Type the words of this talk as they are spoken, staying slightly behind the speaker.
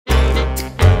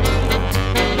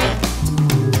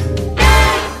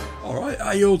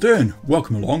How you all doing?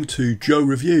 Welcome along to Joe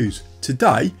Reviews.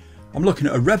 Today I'm looking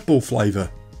at a Red Bull flavour.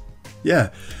 Yeah,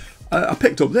 I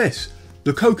picked up this,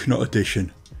 the coconut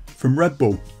edition from Red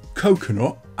Bull.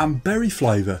 Coconut and berry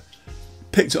flavour.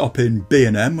 Picked it up in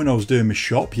B&M when I was doing my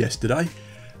shop yesterday.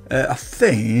 I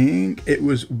think it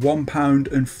was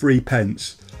 £1 and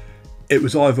 3p. It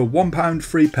was either £1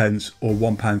 3p or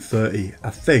 £1.30. I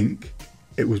think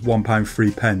it was £1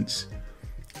 3p.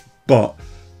 But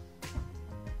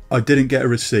I didn't get a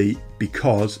receipt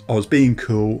because I was being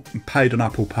cool and paid on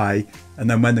Apple Pay, and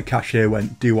then when the cashier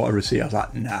went, "Do you want a receipt?" I was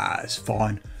like, nah, it's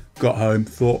fine. Got home,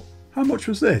 thought, how much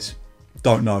was this?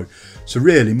 Don't know. So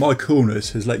really, my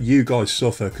coolness has let you guys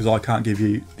suffer because I can't give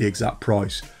you the exact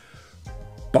price.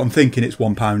 But I'm thinking it's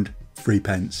 £1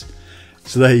 3p.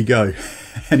 So there you go.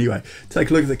 Anyway, take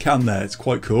a look at the can there. It's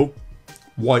quite cool.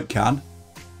 White can.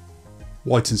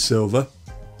 White and silver.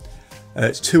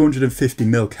 It's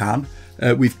 250ml can.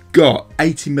 We've got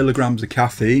 80mg of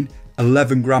caffeine,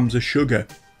 11 grams of sugar.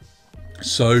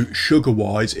 So sugar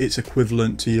wise, it's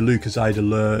equivalent to your Lucozade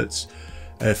Alerts,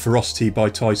 Ferocity by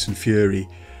Tyson Fury.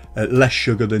 Less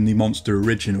sugar than the Monster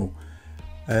Original.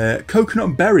 Coconut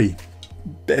and berry,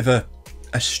 bit of a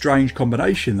strange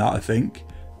combination that, I think.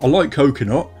 I like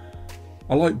coconut,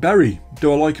 I like berry.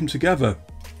 Do I like them together?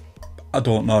 I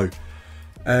don't know.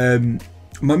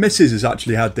 My missus has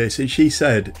actually had this and she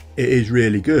said it is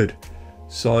really good.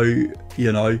 So,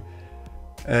 you know,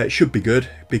 it should be good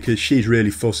because she's really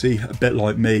fussy, a bit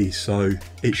like me, so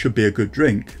it should be a good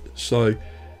drink. So,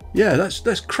 yeah,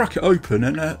 let's crack it open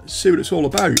and see what it's all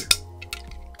about.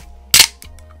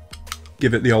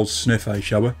 Give it the old sniff,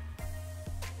 shall we?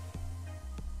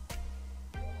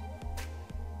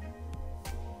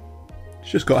 It's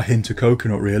just got a hint of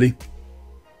coconut, really.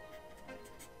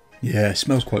 Yeah, it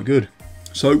smells quite good.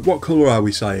 So, what colour are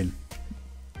we saying?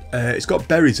 It's got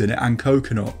berries in it and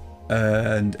coconut,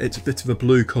 and it's a bit of a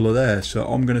blue colour there, so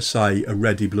I'm going to say a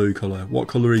reddy blue colour. What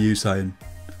colour are you saying?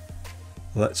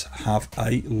 Let's have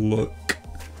a look.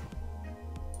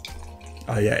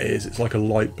 Oh yeah, it is. It's like a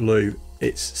light blue.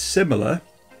 It's similar.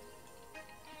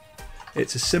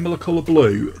 It's a similar colour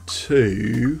blue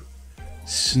to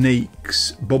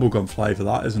Sneak's bubblegum flavour,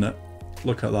 that, isn't it?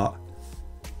 Look at that.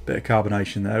 Bit of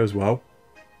carbonation there as well.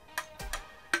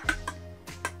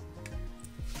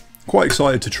 Quite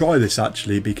excited to try this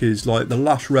actually, because like the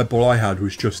last Red Bull I had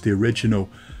was just the original.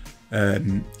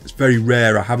 It's very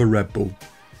rare I have a Red Bull.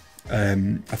 I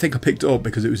think I picked it up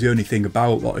because it was the only thing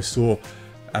about that I saw,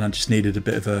 and I just needed a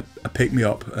bit of a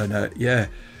pick-me-up, and yeah,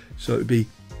 so it'd be.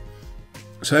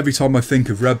 So every time I think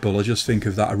of Red Bull, I just think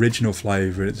of that original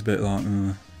flavour. It's a bit like,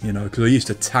 you know, because I used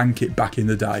to tank it back in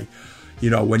the day. You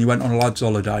know, when you went on lads'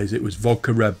 holidays, it was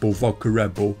vodka Red Bull,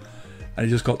 and it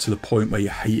just got to the point where you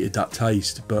hated that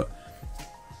taste. But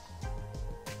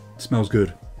it smells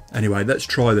good. Anyway, let's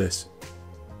try this.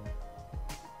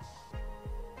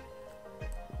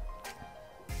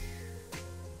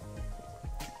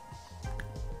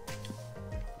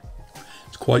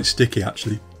 It's quite sticky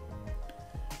actually.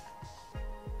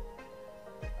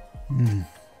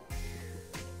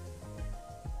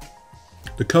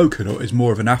 The coconut is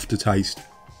more of an aftertaste.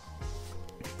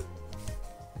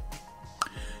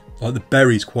 Like the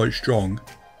berry's quite strong.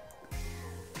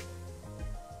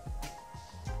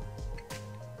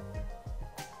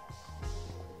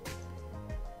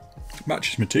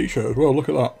 Matches my t-shirt as well, look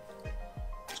at that.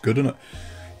 It's good, isn't it?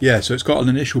 Yeah, so it's got an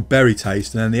initial berry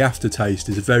taste, and then the aftertaste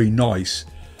is a very nice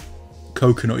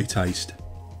coconutty taste.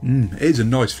 It is a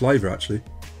nice flavour actually.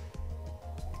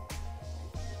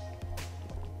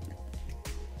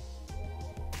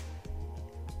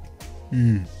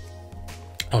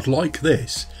 I'd like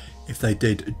this if they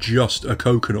did just a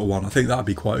coconut one. I think that'd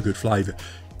be quite a good flavour.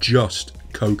 Just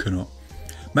coconut.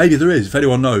 Maybe there is. If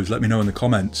anyone knows, let me know in the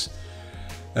comments.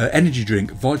 Energy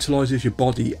drink vitalises your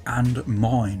body and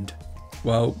mind.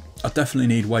 Well, I definitely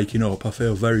need waking up. I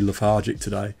feel very lethargic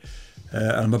today.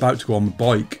 And I'm about to go on my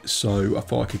bike, so I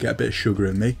thought I could get a bit of sugar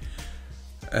in me.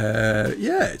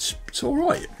 Yeah, it's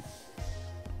alright.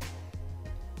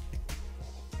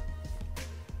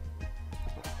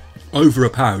 Over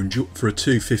 £1 for a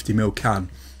 250ml can.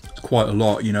 It's quite a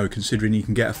lot, you know, considering you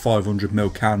can get a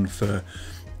 500ml can for,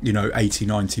 you know,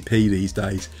 80-90p these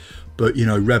days. But, you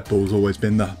know, Red Bull's always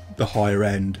been the higher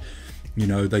end. You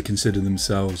know, they consider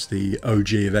themselves the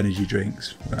OG of energy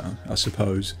drinks. Well, I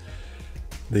suppose.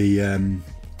 The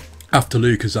after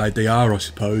Lucozade, they are, I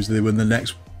suppose. They were the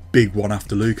next big one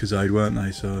after Lucozade, weren't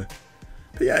they? So,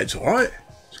 but yeah, it's alright.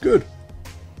 It's good.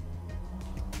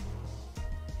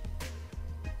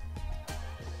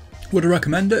 Would I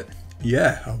recommend it?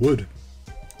 Yeah, I would.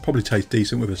 Probably tastes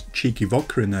decent with a cheeky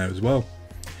vodka in there as well.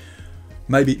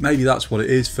 Maybe that's what it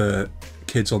is for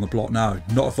kids on the block now.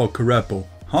 Not a vodka Red Bull.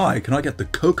 Hi, can I get the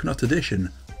coconut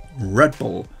edition Red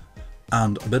Bull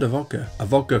and a bit of vodka? A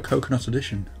vodka coconut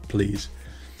edition, please.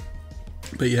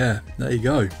 But yeah, there you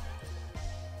go.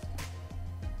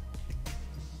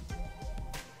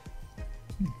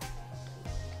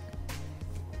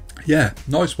 Yeah,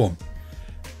 nice one.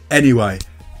 Anyway,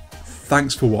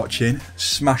 thanks for watching.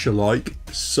 Smash a like,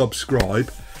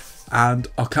 subscribe, and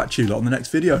I'll catch you lot on the next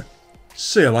video.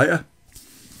 See you later.